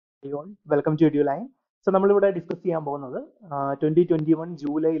Everyone, welcome to EduLine. So നമ്മളിവിടെ discuss ചെയ്യാൻ പോകുന്നത് 2021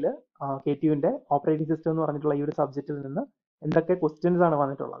 ജൂലൈയിൽ KTUവിന്റെ ഓപ്പറേറ്റിംഗ് സിസ്റ്റം എന്ന് പറഞ്ഞിട്ടുള്ള ഈ ഒരു സബ്ജക്റ്റിൽ നിന്ന് എന്തൊക്കെ ക്വസ്റ്റ്യൻസ് ആണ്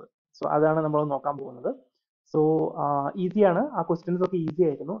വന്നിട്ടുള്ളത്. സോ അതാണ് നമ്മൾ നോക്കാൻ പോകുന്നത്. സോ ഈസിയാണ്, ആ ക്വസ്റ്റ്യൻസ് ഒക്കെ ഈസി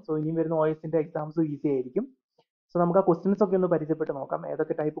ആയിരുന്നു. സോ ഇനിയും വരുന്ന OSന്റെ എക്സാംസും ഈസി ആയിരിക്കും. സോ നമുക്ക് ആ ക്വസ്റ്റ്യൻസ് ഒക്കെ ഒന്ന് പരിചയപ്പെട്ട് നോക്കാം,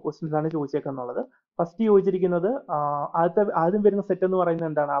 ഏതൊക്കെ ടൈപ്പ് ക്വസ്റ്റ്യൻസ് ആണ് ചോദിച്ചേക്കുന്നുള്ളത്. ഫസ്റ്റ് ചോദിച്ചിരിക്കുന്നത് ആദ്യം വരുന്ന സെറ്റ് എന്ന് പറയുന്നത്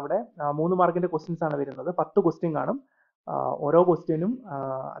എന്താണ്, അവിടെ 3 മാർക്കിന്റെ ക്വസ്റ്റ്യൻസ് ആണ് വരുന്നത്. 10 ക്വസ്റ്റ്യൻ കാണും. ഓരോ ക്വസ്റ്റ്യനും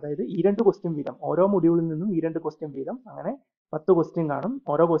അതായത് ഈ 2 ക്വസ്റ്റ്യൻ വീതം, ഓരോ മൊഡ്യൂളിൽ നിന്നും ഈ 2 ക്വസ്റ്റ്യൻ വീതം, അങ്ങനെ 10 ക്വസ്റ്റ്യൻ കാണും.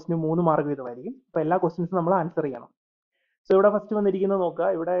 ഓരോ ക്വസ്റ്റ്യനും 3 മാർക്ക് വീതമായിരിക്കും. അപ്പൊ എല്ലാ ക്വസ്റ്റ്യൻസും നമ്മൾ ആൻസർ ചെയ്യണം. സോ ഇവിടെ ഫസ്റ്റ് വന്നിരിക്കുന്നത് നോക്കുക.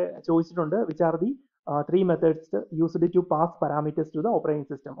 ഇവിടെ ചോദിച്ചിട്ടുണ്ട് which are the 3 methods used to pass parameters to the operating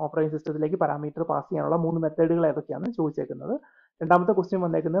system. Operating സിസ്റ്റത്തിലേക്ക് പാരാമീറ്റർ പാസ് ചെയ്യാനുള്ള 3 മെത്തേഡുകൾ ഏതൊക്കെയാണ് ചോദിച്ചേക്കുന്നത്. രണ്ടാമത്തെ ക്വസ്റ്റ്യൻ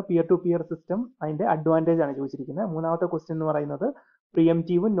വന്നേക്കുന്നത് പിയർ ടു പിയർ സിസ്റ്റം, അതിന്റെ അഡ്വാൻറ്റേജ് ആണ് ചോദിച്ചിരിക്കുന്നത്. മൂന്നാമത്തെ ക്വസ്റ്റ്യൻ എന്ന് പറയുന്നത്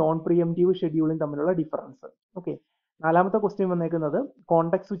പ്രിയംറ്റീവും നോൺ പ്രിയംറ്റീവ് ഷെഡ്യൂളിംഗ് തമ്മിലുള്ള ഡിഫറൻസ്. ഓക്കെ. നാലാമത്തെ ക്വസ്റ്റ്യൻ വന്നേക്കുന്നത്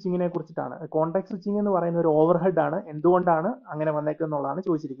കോണ്ടാക്ട് സ്വിച്ചിങ്ങിനെ കുറിച്ചിട്ടാണ്. കോണ്ടാക്ട് സ്വിച്ചിങ് എന്ന് പറയുന്ന ഒരു ഓവർഹെഡ് ആണ്, എന്തുകൊണ്ടാണ് അങ്ങനെ വന്നേക്കുന്നത് എന്നുള്ളതാണ്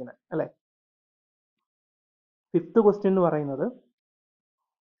ചോദിച്ചിരിക്കുന്നത്, അല്ലെ. ഫിഫ്ത്ത് ക്വസ്റ്റ്യൻ എന്ന് പറയുന്നത്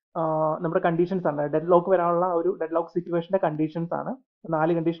നമ്മുടെ കണ്ടീഷൻസ് ആണ്. ഡെഡ് ലോക്ക് വരാനുള്ള ഒരു ഡെഡ് ലോക്ക് സിറ്റുവേഷന്റെ കണ്ടീഷൻസ് ആണ്.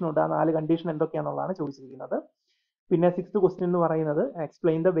 4 കണ്ടീഷൻ ഉണ്ട്. ആ 4 കണ്ടീഷൻ എന്തൊക്കെയാണെന്നുള്ളതാണ് ചോദിച്ചിരിക്കുന്നത്. പിന്നെ സിക്സ്ത് ക്വസ്റ്റ്യൻ എന്ന് പറയുന്നത്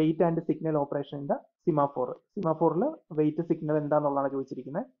explain the wait and signal operation in the സിമാഫോർ. സിമാഫോറിൽ wait signal എന്താണെന്നുള്ളതാണ്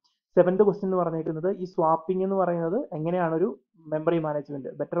ചോദിച്ചിരിക്കുന്നത്. സെവൻത് ക്വസ്റ്റ്യൻ എന്ന് പറഞ്ഞിരിക്കുന്നത് ഈ സ്വാപ്പിംഗ് എന്ന് പറയുന്നത് എങ്ങനെയാണ് ഒരു memory management,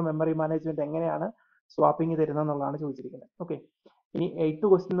 better memory management എങ്ങനെയാണ് സ്വാപ്പിംഗ് തരുന്നത് എന്നുള്ളതാണ് ചോദിച്ചിരിക്കുന്നത്. ഓക്കെ. ഇനി എയ്ത്ത്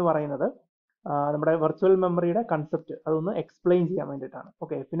ക്വസ്റ്റ്യൻ എന്ന് പറയുന്നത് നമ്മുടെ വെർച്വൽ മെമ്മറിയുടെ കൺസെപ്റ്റ് അതൊന്ന് എക്സ്പ്ലെയിൻ ചെയ്യാൻ വേണ്ടിയിട്ടാണ്.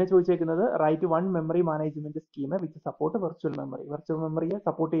 ഓക്കെ. പിന്നെ ചോദിച്ചേക്കുന്നത് right one memory management scheme which support virtual memory. Virtual മെമ്മറിയെ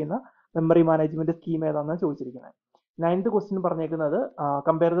support ചെയ്യുന്ന മെമ്മറി മാനേജ്മെന്റ് സ്കീം ഏതാണെന്ന് ചോദിച്ചിരിക്കുന്നത്. നയൻത് ക്വസ്റ്റ്യൻ പറഞ്ഞേക്കുന്നത്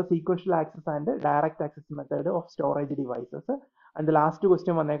compare the sequential access and direct access method of storage devices. And last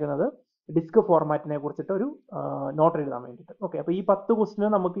question വന്നേക്കുന്നത് disk ഫോർമാറ്റിനെ കുറിച്ചിട്ട് ഒരു not എഴുതാൻ വേണ്ടിയിട്ട്. Okay. അപ്പോൾ ഈ 10 ക്വസ്റ്റ്യൻ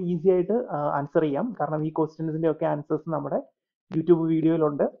നമുക്ക് ഈസി ആയിട്ട് ആൻസർ ചെയ്യാം, കാരണം ഈ ക്വസ്റ്റ്യൻസിന്റെ ഒക്കെ ആൻസേഴ്സ് നമ്മുടെ യൂട്യൂബ്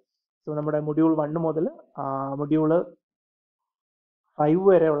വീഡിയോയിലുണ്ട്. സോ നമ്മുടെ മൊഡ്യൂൾ 1 മുതൽ മൊഡ്യൂൾ 5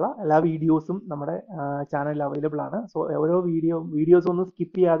 വരെയുള്ള എല്ലാ വീഡിയോസും നമ്മുടെ ചാനലിൽ അവൈലബിൾ ആണ്. സോ ഓരോ വീഡിയോസ് ഒന്നും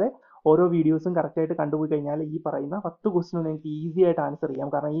സ്കിപ്പ് ചെയ്യാതെ ഓരോ വീഡിയോസും കറക്റ്റ് ആയിട്ട് കണ്ടുപോയി കഴിഞ്ഞാൽ ഈ പറയുന്ന 10 ക്വസ്റ്റ്യൻ നിങ്ങൾക്ക് ഈസി ആയിട്ട് ആൻസർ ചെയ്യാം.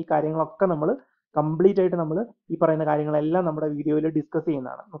 കാരണം ഈ കാര്യങ്ങളൊക്കെ നമ്മൾ കംപ്ലീറ്റ് ആയിട്ട് നമ്മൾ ഈ പറയുന്ന കാര്യങ്ങളെല്ലാം നമ്മുടെ വീഡിയോയിൽ ഡിസ്കസ്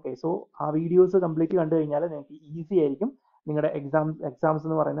ചെയ്യുന്നതാണ്. ഓക്കെ. സോ ആ വീഡിയോസ് കംപ്ലീറ്റ് കണ്ടു കഴിഞ്ഞാൽ നിങ്ങൾക്ക് ഈസി ആയിരിക്കും നിങ്ങളുടെ എക്സാംസ്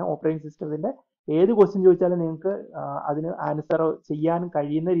എന്ന് പറയുന്ന ഓപ്പറേറ്റിംഗ് സിസ്റ്റത്തിന്റെ ഏത് ക്വസ്റ്റ്യൻ ചോദിച്ചാലും നിങ്ങൾക്ക് അതിന് ആൻസർ ചെയ്യാൻ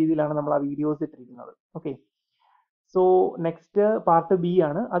കഴിയുന്ന രീതിയിലാണ് നമ്മൾ ആ വീഡിയോസ് ഇട്ടിരിക്കുന്നത്. Okay. So next part B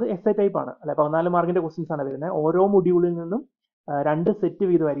ആണ്. അത് എസ്എ ടൈപ്പ് ആണ്, അല്ലെ. 14 മാർക്കിന്റെ ക്വസ്റ്റ്യൻസ് ആണ് വരുന്നത്. ഓരോ മൊഡ്യൂളിൽ നിന്നും 2 സെറ്റ്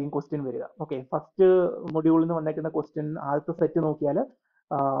വീതമായിരിക്കും ക്വസ്റ്റ്യൻ വരിക. ഓക്കെ. ഫസ്റ്റ് മൊഡ്യൂളിൽ നിന്ന് വന്നേക്കുന്ന ക്വസ്റ്റ്യൻ ആദ്യത്തെ സെറ്റ് നോക്കിയാൽ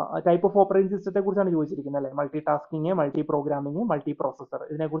ടൈപ്പ് ഓഫ് ഓപ്പറേറ്റിംഗ് സിസ്റ്റത്തെ കുറിച്ചാണ് ചോദിച്ചിരിക്കുന്നത്, അല്ലെ. Multi tasking, multi programming, multi processor,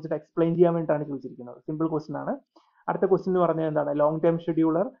 ഇതിനെ കുറിച്ചിട്ട് എക്സ്പ്ലെയിൻ ചെയ്യാൻ വേണ്ടിയിട്ടാണ് ചോദിച്ചിരിക്കുന്നത്. സിമ്പിൾ ക്വസ്റ്റ്യൻ ആണ്. അടുത്ത ക്വസ്റ്റ്യൻ എന്ന് പറഞ്ഞാൽ എന്താണ്, ലോങ് ടേം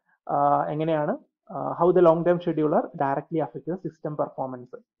ഷെഡ്യൂളർ എങ്ങനെയാണ് how the long term scheduler directly affect system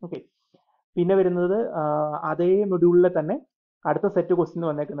performance. Okay. പിന്നെ വരുന്നത് അതേ മൊഡ്യൂളിലെ തന്നെ അടുത്ത സെറ്റ് ക്വസ്റ്റ്യൻ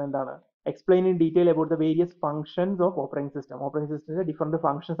വന്നേക്കുന്നത് എന്താണ്, explain in detail about the various functions of operating system. Operating സിസ്റ്റത്തിന്റെ ഡിഫറെന്റ്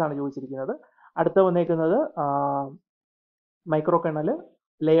ഫംഗ്ഷൻസ് ആണ് ചോദിച്ചിരിക്കുന്നത്. അടുത്ത വന്നേക്കുന്നത് മൈക്രോ കെർണൽ,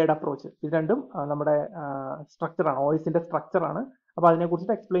 ലേയേർഡ് അപ്രോച്ച്. ഇത് രണ്ടും നമ്മുടെ സ്ട്രക്ചറാണ്, OSന്റെ സ്ട്രക്ചറാണ്. അപ്പൊ അതിനെ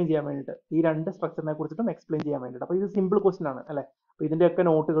കുറിച്ചിട്ട് എക്സ്പ്ലെയിൻ ചെയ്യാൻ വേണ്ടിയിട്ട് ഈ 2 സ്ട്രക്ചറിനെ കുറിച്ചിട്ടും എക്സ്പ്ലെയിൻ ചെയ്യാൻ വേണ്ടിയിട്ട്. അപ്പൊ ഇത് സിമ്പിൾ ക്വസ്റ്റ്യൻ ആണ്, അല്ലെ. അപ്പൊ ഇതിന്റെയൊക്കെ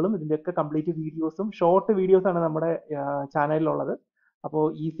നോട്ടുകളും ഇതിന്റെയൊക്കെ കംപ്ലീറ്റ് വീഡിയോസും ഷോർട്ട് വീഡിയോസ് ആണ് നമ്മുടെ ചാനലിലുള്ളത്. അപ്പോൾ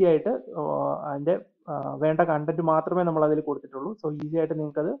ഈസി ആയിട്ട് അതിന്റെ വേണ്ട കണ്ടന്റ് മാത്രമേ നമ്മൾ അതിൽ കൊടുത്തിട്ടുള്ളൂ. സോ ഈസി ആയിട്ട്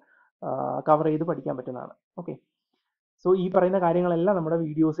നിങ്ങൾക്ക് അത് കവർ ചെയ്ത് പഠിക്കാൻ പറ്റുന്നതാണ്. ഓക്കെ. സോ ഈ പറയുന്ന കാര്യങ്ങളെല്ലാം നമ്മുടെ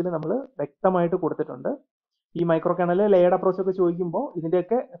വീഡിയോസിൽ നമ്മൾ വ്യക്തമായിട്ട് കൊടുത്തിട്ടുണ്ട്. ഈ മൈക്രോ കെർണൽ, ലേയേർഡ് അപ്രോച്ച് ഒക്കെ ചോദിക്കുമ്പോൾ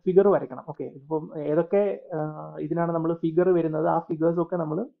ഇതിന്റെയൊക്കെ ഫിഗർ വരയ്ക്കണം. ഓക്കെ. ഇപ്പം ഏതൊക്കെ ഇതിനാണ് നമ്മൾ ഫിഗർ വരുന്നത്, ആ ഫിഗേഴ്സ് ഒക്കെ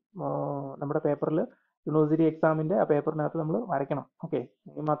നമ്മൾ നമ്മുടെ പേപ്പറിൽ യൂണിവേഴ്സിറ്റി എക്സാമിന്റെ ആ പേപ്പറിനകത്ത് നമ്മൾ വരയ്ക്കണം. ഓക്കെ.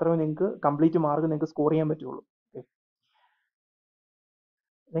 എങ്കിൽ മാത്രമേ നിങ്ങൾക്ക് കംപ്ലീറ്റ് മാർക്ക് നിങ്ങൾക്ക് സ്കോർ ചെയ്യാൻ പറ്റുള്ളൂ.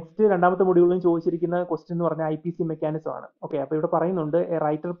 നെക്സ്റ്റ് രണ്ടാമത്തെ മൊഡ്യൂളിൽ ചോദിച്ചിരിക്കുന്ന ക്വസ്റ്റ്യൻ എന്ന് പറഞ്ഞാൽ IPC മെക്കാനിസം ആണ്. ഓക്കെ. അപ്പോൾ ഇവിടെ പറയുന്നുണ്ട് A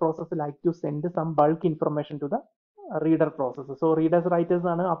writer process like to send some bulk information to the reader process. So readers writers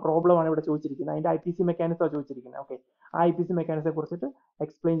ആണ്, ആ പ്രോബ്ലം ആണ് ഇവിടെ ചോദിച്ചിരിക്കുന്നത്. അതിന്റെ IPC മെക്കാനിസം ആണ് ചോദിച്ചിരിക്കുന്നത്. ഓക്കെ. ആ IPC മെക്കാനിസത്തെ കുറിച്ചിട്ട്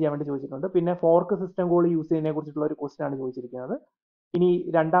എക്സ്പ്ലെയിൻ ചെയ്യാൻ വേണ്ടി ചോദിച്ചിട്ടുണ്ട്. പിന്നെ ഫോർക്ക് സിസ്റ്റം കോൾ യൂസ് ചെയ്യുന്നതിനെ കുറിച്ചിട്ടുള്ള ഒരു ക്വസ്റ്റ്യൻ ആണ് ചോദിച്ചിരിക്കുന്നത്. ഇനി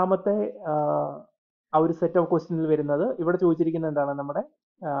രണ്ടാമത്തെ ആ ഒരു സെറ്റ് ഓഫ് ക്വസ്റ്റ്യനിൽ വരുന്നത് ഇവിടെ ചോദിച്ചിരിക്കുന്നത് എന്താണ്, നമ്മുടെ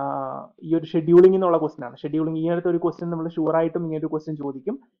ഈ ഒരു ഷെഡ്യൂളിംഗ് എന്നുള്ള ക്വസ്റ്റ്യൻ ആണ്. ഷെഡ്യൂളിംഗ്, ഇങ്ങനത്തെ ഒരു ക്വസ്റ്റ്യൻ നമ്മൾ ഷുവർ ആയിട്ടും ഇങ്ങനെ ഒരു ക്വസ്റ്റ്യൻ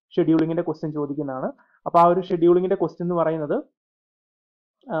ചോദിക്കും, ഷെഡ്യൂളിംഗിന്റെ ക്വസ്റ്റ്യൻ ചോദിക്കുന്നതാണ്. അപ്പൊ ആ ഒരു ഷെഡ്യൂളിംഗിന്റെ ക്വസ്റ്റ്യൻ എന്ന് പറയുന്നത്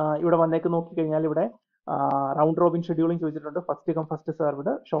ഇവിടെ വന്നേക്ക് നോക്കിക്കഴിഞ്ഞാൽ ഇവിടെ റൗണ്ട് റോബിൻ ഷെഡ്യൂളിംഗ് ചോദിച്ചിട്ടുണ്ട്, first come first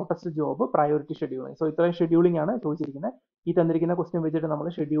served, shortest job, priority scheduling. So ഇത്രയും ഷെഡ്യൂളിംഗ് ആണ് ചോദിച്ചിരിക്കുന്നത്. ഈ തന്നിരിക്കുന്ന ക്വസ്റ്റ്യൻ വെച്ചിട്ട് നമ്മൾ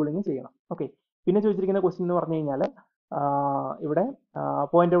ഷെഡ്യൂളിംഗ് ചെയ്യണം. ഓക്കെ. പിന്നെ ചോദിച്ചിരിക്കുന്ന ക്വസ്റ്റ്യൻ എന്ന് പറഞ്ഞു കഴിഞ്ഞാൽ ഇവിടെ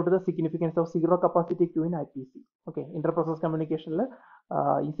point out the significance of zero capacity Q in IPC. Okay, Inter process കമ്മ്യൂണിക്കേഷനിൽ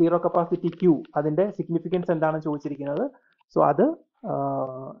ഈ സീറോ കപ്പാസിറ്റി ക്യൂ അതിന്റെ സിഗ്നിഫിക്കൻസ് എന്താണെന്ന് ചോദിച്ചിരിക്കുന്നത്. സോ അത്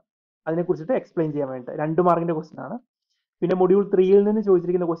അതിനെ കുറിച്ചിട്ട് എക്സ്പ്ലെയിൻ ചെയ്യാൻ വേണ്ടി 2 മാർക്കിന്റെ ക്വസ്റ്റൻ ആണ്. പിന്നെ മൊഡ്യൂൾ 3യിൽ നിന്ന്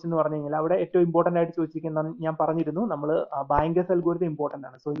ചോദിച്ചിരിക്കുന്ന ക്വസ്റ്റൻ എന്ന് പറഞ്ഞു കഴിഞ്ഞാൽ അവിടെ ഏറ്റവും ഇമ്പോർട്ടന്റ് ആയിട്ട് ചോദിച്ചിരിക്കുന്ന ഞാൻ പറഞ്ഞിരുന്നു, നമ്മൾ ബാങ്കേഴ്സ് അൽഗോരിതം ഇമ്പോർട്ടന്റ്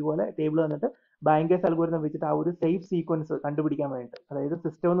ആണ്. സോ ഇതുപോലെ ടേബിൾ വന്നിട്ട് ബാങ്കേഴ്സ് അൽഗോരിതം വെച്ചിട്ട് ആ ഒരു സേഫ് സീക്വൻസ് കണ്ടുപിടിക്കാൻ വേണ്ടി, അതായത്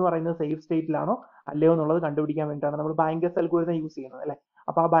സിസ്റ്റം എന്ന് പറയുന്നത് സേഫ് സ്റ്റേറ്റിലാണോ അല്ലയോ എന്നുള്ളത് കണ്ടുപിടിക്കാൻ വേണ്ടിയിട്ടാണ് നമ്മൾ ബാങ്കേഴ്സ് അൽഗോരിതം യൂസ് ചെയ്യുന്നത് അല്ലേ.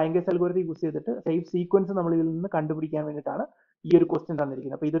 അപ്പോൾ ആ ബാങ്കേഴ്സ് അൽഗോരിതം യൂസ് ചെയ്തിട്ട് സേഫ് സീക്വൻസ് നമ്മൾ ഇതിൽ നിന്ന് കണ്ടുപിടിക്കാൻ വേണ്ടിയിട്ടാണ് ഈ ഒരു ക്വസ്റ്റൻ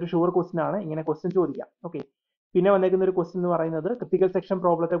തന്നിരിക്കുന്നത്. അപ്പോൾ ഇതൊരു ഷുവർ ക്വസ്റ്റൻ ആണ്, ഇങ്ങനെ ക്വസ്റ്റൻ ചോദിക്കാം. ഓക്കെ, പിന്നെ വന്നേക്കുന്ന ഒരു ക്വസ്റ്റൻ എന്ന് പറയുന്നത് ക്രിട്ടിക്കൽ സെക്ഷൻ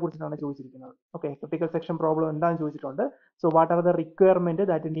പ്രോബ്ലത്തെ കുറിച്ചാണ് ചോദിച്ചിരിക്കുന്നത്. ഓക്കെ, ക്രിട്ടിക്കൽ സെക്ഷൻ പ്രോബ്ലം എന്താണെന്ന് ചോദിച്ചിട്ടുണ്ട്. So what are the requirement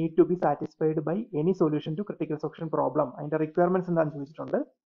that need to B satisfied by any solution to critical section problem. അതിന്റെ റിക്വയർമെന്റ്സ് എന്താണെന്ന് ചോദിച്ചിട്ടുണ്ട്.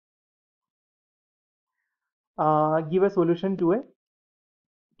 Give A solution to A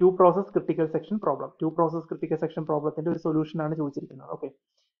to process critical section problem. To process critical section പ്രോബ്ലത്തിന്റെ ഒരു solution ആണ് ചോദിച്ചിരിക്കുന്നത്. Okay,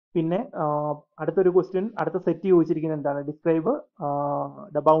 പിന്നെ അടുത്തൊരു question, അടുത്ത set ചോദിച്ചിരിക്കുന്നത് എന്താണ്, describe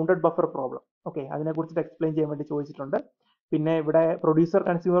the bounded buffer problem. Okay, അതിനെ കുറിച്ചിട്ട് എക്സ്പ്ലെയിൻ ചെയ്യാൻ വേണ്ടി ചോദിച്ചിട്ടുണ്ട്. പിന്നെ ഇവിടെ പ്രൊഡ്യൂസർ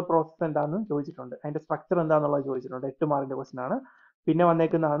കൺസ്യൂമർ പ്രോസസ് എന്താണെന്ന് ചോദിച്ചിട്ടുണ്ട്, അതിന്റെ സ്ട്രക്ചർ എന്താണെന്നുള്ളത് ചോദിച്ചിട്ടുണ്ട്. 8 മാർക്കിന്റെ ക്വസ്റ്റൻ ആണ്. പിന്നെ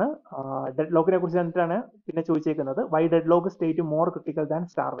വന്നേക്കുന്നതാണ് ഡെഡ് ലോക്കിനെ കുറിച്ച് എന്നിട്ടാണ് പിന്നെ ചോദിച്ചേക്കുന്നത്, Y dead lock state more critical than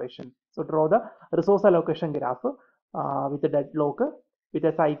starvation. So draw the resource allocation graph with dead lock with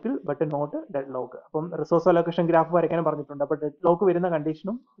a cycle but not dead lock. അപ്പം റിസോഴ്സ് അലോക്കേഷൻ ഗ്രാഫ് വരയ്ക്കാനും പറഞ്ഞിട്ടുണ്ട്. അപ്പോൾ ഡെഡ് ലോക്ക് വരുന്ന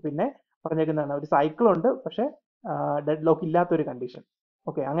കണ്ടീഷനും പിന്നെ പറഞ്ഞേക്കുന്നതാണ് ഒരു സൈക്കിൾ ഉണ്ട് പക്ഷേ ഡെഡ് ലോക്ക് ഇല്ലാത്തൊരു കണ്ടീഷൻ.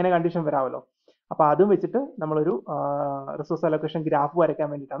 ഓക്കെ, അങ്ങനെ കണ്ടീഷൻ വരാമല്ലോ. അപ്പോൾ അതും വെച്ചിട്ട് നമ്മളൊരു റിസോഴ്സ് അലോക്കേഷൻ ഗ്രാഫ് വരയ്ക്കാൻ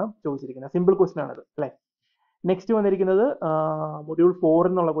വേണ്ടിയിട്ടാണ് ചോദിച്ചിരിക്കുന്നത്. സിമ്പിൾ ക്വസ്റ്റൻ ആണത് അല്ലേ. നെക്സ്റ്റ് വന്നിരിക്കുന്നത് മൊഡ്യൂൾ 4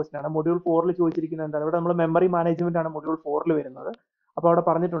 എന്നുള്ള ക്വസ്റ്റൻ ആണ്. മൊഡ്യൂൾ 4ൽ ചോദിച്ചിരിക്കുന്നത് എന്താണ്, ഇവിടെ നമ്മൾ മെമ്മറി മാനേജ്മെന്റ് ആണ് മൊഡ്യൂൾ 4ൽ വരുന്നത്. അപ്പോൾ അവിടെ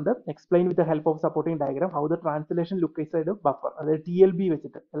പറഞ്ഞിട്ടുണ്ട് explain with help of supporting diagram how the translation look inside buffer. അതായത് TLB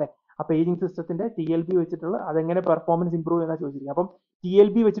വെച്ചിട്ട് അല്ലെ, ആ പേജിംഗ് സിസ്റ്റത്തിന്റെ TLB വെച്ചിട്ടുള്ള അതെങ്ങനെ പെർഫോമൻസ് ഇംപ്രൂവ് ചെയ്യുന്ന ചോദിച്ചിരിക്കുന്നത്. അപ്പം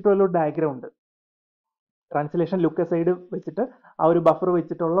TLB വെച്ചിട്ടുള്ള ഒരു ഡയഗ്രാം ഉണ്ട്, ട്രാൻസ്ലേഷൻ ലുക്ക് സൈഡ് വെച്ചിട്ട് ആ ഒരു ബഫർ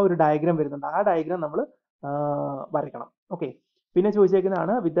വെച്ചിട്ടുള്ള ഒരു ഡയഗ്രാം വരുന്നുണ്ട്. ആ ഡയഗ്രാം നമ്മൾ വരയ്ക്കണം. ഓക്കെ, പിന്നെ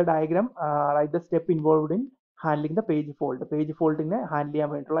ചോദിച്ചേക്കുന്നതാണ് with the diagram write the step involved in handling the page fold. Page ഫോൾഡിനെ handle ചെയ്യാൻ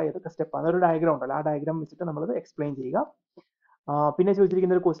വേണ്ടിയിട്ടുള്ള ഏതൊക്കെ സ്റ്റെപ്പാണ്, ഒരു ഡയഗ്രാം ഉണ്ടല്ലോ, ആ ഡയഗ്രാം വെച്ചിട്ട് നമ്മളത് എക്സ്പ്ലെയിൻ ചെയ്യുക. പിന്നെ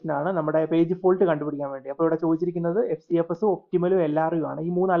ചോദിച്ചിരിക്കുന്ന ഒരു ക്വസ്റ്റൻ ആണ് നമ്മുടെ പേജ് ഫോൾട്ട് കണ്ടുപിടിക്കാൻ വേണ്ടി. അപ്പോൾ ഇവിടെ ചോദിച്ചിരിക്കുന്നത് FCFS, ഒപ്റ്റിമലും LRU ആണ്. ഈ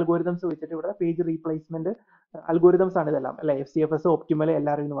 3 അൽഗോരിതംസ് വെച്ചിട്ട് ഇവിടെ പേജ് റീപ്ലേസ്മെന്റ് അൽഗോരിതംസ് ആണ് ഇതെല്ലാം അല്ലെ, FCFS, ഒപ്റ്റിമൽ,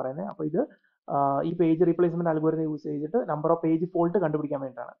 LRU എന്ന് പറയുന്നത്. അപ്പോൾ ഇത് ഈ പേജ് റീപ്ലേസ്മെന്റ് അൽഗോരിതം യൂസ് ചെയ്തിട്ട് നമ്പർ ഓഫ് പേജ് ഫോൾട്ട് കണ്ടുപിടിക്കാൻ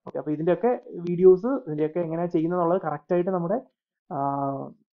വേണ്ടിയിട്ടാണ്. ഓക്കെ, അപ്പോൾ ഇതിന്റെയൊക്കെ വീഡിയോസ് ഇതിന്റെയൊക്കെ എങ്ങനെയാണ് ചെയ്യുന്നത് കറക്റ്റ് ആയിട്ട് നമ്മുടെ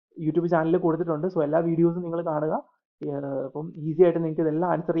യൂട്യൂബ് ചാനലിൽ കൊടുത്തിട്ടുണ്ട്. സോ എല്ലാ വീഡിയോസും നിങ്ങൾ കാണുക. അപ്പം ഈസി ആയിട്ട് നിങ്ങൾക്ക് ഇതെല്ലാം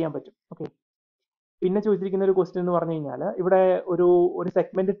ആൻസർ ചെയ്യാൻ പറ്റും. ഓക്കെ, പിന്നെ ചോദിച്ചിരിക്കുന്ന ഒരു ക്വസ്റ്റ്യൻ എന്ന് പറഞ്ഞു കഴിഞ്ഞാൽ ഇവിടെ ഒരു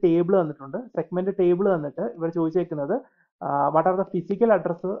സെഗ്മെന്റ് ടേബിൾ തന്നിട്ടുണ്ട്. സെഗ്മെന്റ് ടേബിൾ തന്നിട്ട് ഇവിടെ ചോദിച്ചേക്കുന്നത് what are the physical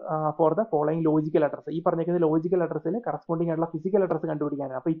address for the following logical address. ഈ പറഞ്ഞിരിക്കുന്ന ലോജിക്കൽ അഡ്രസ്സിൽ കറസ്പോണ്ടിങ് ആയിട്ടുള്ള ഫിസിക്കൽ അഡ്രസ്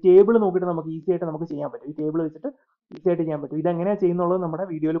കണ്ടുപിടിക്കാനാണ്. അപ്പോൾ ഈ ടേബിൾ നോക്കിയിട്ട് നമുക്ക് ഈസി ആയിട്ട് നമുക്ക് ചെയ്യാൻ പറ്റും. ഈ ടേബിൾ വെച്ചിട്ട് ഈസി ആയിട്ട് ചെയ്യാൻ പറ്റും. ഇതെങ്ങനെയാണ് ചെയ്യുന്നുള്ളത് നമ്മുടെ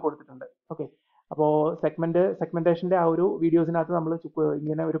വീഡിയോയിൽ കൊടുത്തിട്ടുണ്ട്. ഓക്കെ, അപ്പോൾ സെഗ്മെന്റേഷന്റെ ആ ഒരു വീഡിയോസിനകത്ത് നമ്മൾ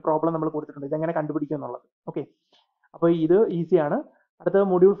ഇങ്ങനെ ഒരു പ്രോബ്ലം നമ്മൾ കൊടുത്തിട്ടുണ്ട്, ഇതെങ്ങനെ കണ്ടുപിടിക്കും എന്നുള്ളത്. ഓക്കെ, അപ്പോൾ ഇത് ഈസിയാണ്. അടുത്ത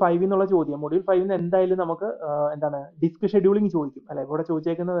മൊഡ്യൂൾ 5 എന്നുള്ള ചോദ്യം. മൊഡ്യൂൾ 5 എന്തായാലും നമുക്ക് എന്താണ് ഡിസ്ക് ഷെഡ്യൂളിംഗ് ചോദിക്കും അല്ലെ. ഇവിടെ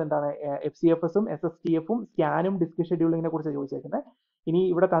ചോദിച്ചേക്കുന്നത് എന്താണ്, FCFS-ഉം SSTF-ഉം സ്കാനും ഡിസ്ക് ഷെഡ്യൂളിങ്ങിനെ കുറിച്ച് ചോദിച്ചേക്കുന്നത്. ഇനി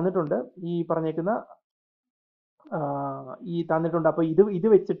ഇവിടെ തന്നിട്ടുണ്ട് ഈ പറഞ്ഞേക്കുന്ന ഈ തന്നിട്ടുണ്ട്. അപ്പോൾ ഇത്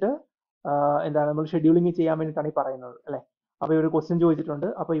വെച്ചിട്ട് എന്താണ് നമ്മൾ ഷെഡ്യൂളിംഗ് ചെയ്യാൻ വേണ്ടിയിട്ടാണ് ഈ പറയുന്നത് അല്ലെ. അപ്പോൾ ഒരു ക്വസ്റ്റ്യൻ ചോദിച്ചിട്ടുണ്ട്.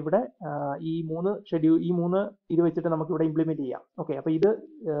 അപ്പോൾ ഇവിടെ ഈ 3 ഇത് വെച്ചിട്ട് നമുക്ക് ഇവിടെ ഇംപ്ലിമെന്റ് ചെയ്യാം. ഓക്കെ, അപ്പോൾ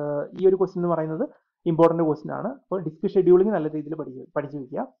ഈ ഒരു ക്വസ്റ്റ്യൻ എന്ന് പറയുന്നത് ഇമ്പോർട്ടന്റ് ക്വസ്റ്റ്യൻ ആണ്. അപ്പോൾ ഡിസ്ക് ഷെഡ്യൂളിംഗ് നല്ല രീതിയിൽ പഠിച്ചു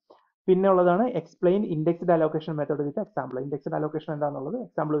വയ്ക്കുക. പിന്നെ ഉള്ളതാണ് explain indexed allocation method with example. Indexed allocation എന്താണെന്നുള്ളത്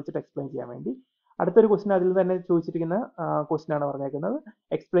എക്സാമ്പിൾ വെച്ചിട്ട് എക്സ്പ്ലെയിൻ ചെയ്യാൻ വേണ്ടി. അടുത്തൊരു ക്വസ്റ്റ്യൻ അതിൽ തന്നെ ചോദിച്ചിരിക്കുന്ന ക്വസ്റ്റ്യൻ ആണ് പറഞ്ഞേക്കുന്നത്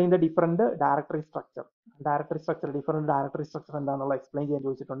explain the different directory structure. Different directory structure എന്താണെന്നുള്ള എക്സ്പ്ലെയിൻ ചെയ്യാൻ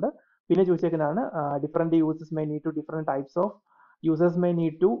ചോദിച്ചിട്ടുണ്ട്. പിന്നെ ചോദിച്ചേക്കുന്നതാണ് different users may need to different types of users may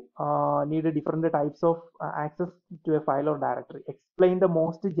need different types of access to a file or directory. Explain the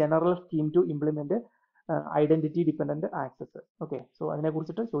most general scheme to implement identity dependent access. Okay, so അതിനെ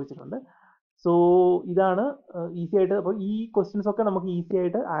കുറിച്ചിട്ട് ചോദിച്ചിട്ടുണ്ട്. So ഇതാണ് easy ആയിട്ട്. അപ്പോൾ ഈ questions ഒക്കെ നമുക്ക് easy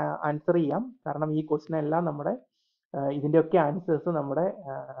ആയിട്ട് ആൻസർ ചെയ്യാം. കാരണം ഈ ക്വസ്റ്റ്യൻ എല്ലാം നമ്മുടെ ഇതിൻ്റെയൊക്കെ ആൻസേഴ്സ് നമ്മുടെ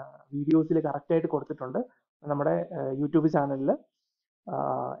വീഡിയോസിൽ കറക്റ്റ് ആയിട്ട് കൊടുത്തിട്ടുണ്ട്. നമ്മുടെ യൂട്യൂബ് ചാനലിൽ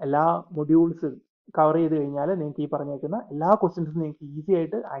എല്ലാ മൊഡ്യൂൾസും കവർ ചെയ്ത് കഴിഞ്ഞാൽ നിങ്ങൾക്ക് ഈ പറഞ്ഞേക്കുന്ന എല്ലാ ക്വസ്റ്റ്യൻസും നിങ്ങൾക്ക് ഈസി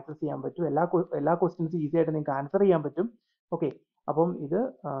ആയിട്ട് ആക്സസ് ചെയ്യാൻ പറ്റും. എല്ലാ ക്വസ്റ്റ്യൻസും ഈസി ആയിട്ട് നിങ്ങൾക്ക് ആൻസർ ചെയ്യാൻ പറ്റും. ഓക്കെ, അപ്പം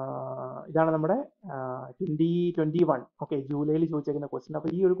ഇതാണ് നമ്മുടെ 2021 ഓക്കെ ജൂലൈയിൽ ചോദിച്ചേക്കുന്ന ക്വസ്റ്റ്യൻ.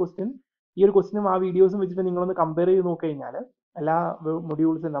 അപ്പോൾ ഈ ഒരു ക്വസ്റ്റ്യനും ആ വീഡിയോസും വെച്ചിട്ട് നിങ്ങളൊന്ന് കമ്പയർ ചെയ്ത് നോക്കി കഴിഞ്ഞാൽ എല്ലാ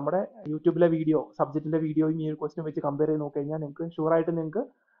മൊഡ്യൂൾസും നമ്മുടെ യൂട്യൂബിലെ സബ്ജക്റ്റിന്റെ വീഡിയോയും ഈ ഒരു ക്വസ്റ്റ്യൻ വെച്ച് കമ്പയർ ചെയ്ത് നോക്കി കഴിഞ്ഞാൽ നിങ്ങൾക്ക് ഷുവറായിട്ട്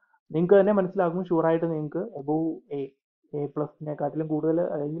നിങ്ങൾക്ക് തന്നെ മനസ്സിലാകും. ഷുവറായിട്ട് നിങ്ങൾക്ക് എബോവ് A A+നെക്കാട്ടിലും കൂടുതൽ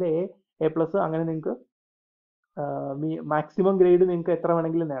അല്ലെങ്കിൽ A+, അങ്ങനെ നിങ്ങൾക്ക് മാക്സിമം ഗ്രേഡ് നിങ്ങൾക്ക് എത്ര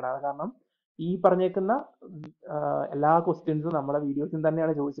വേണമെങ്കിലും നേടാം. കാരണം ഈ പറഞ്ഞേക്കുന്ന എല്ലാ ക്വസ്റ്റ്യൻസും നമ്മുടെ വീഡിയോസിൽ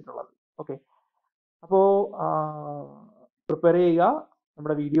തന്നെയാണ് ചോദിച്ചിട്ടുള്ളത്. ഓക്കെ, അപ്പോൾ പ്രിപ്പയർ ചെയ്യുക,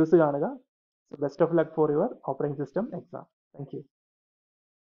 നമ്മുടെ വീഡിയോസ് കാണുക. Best of luck for your operating system exam. Thank you.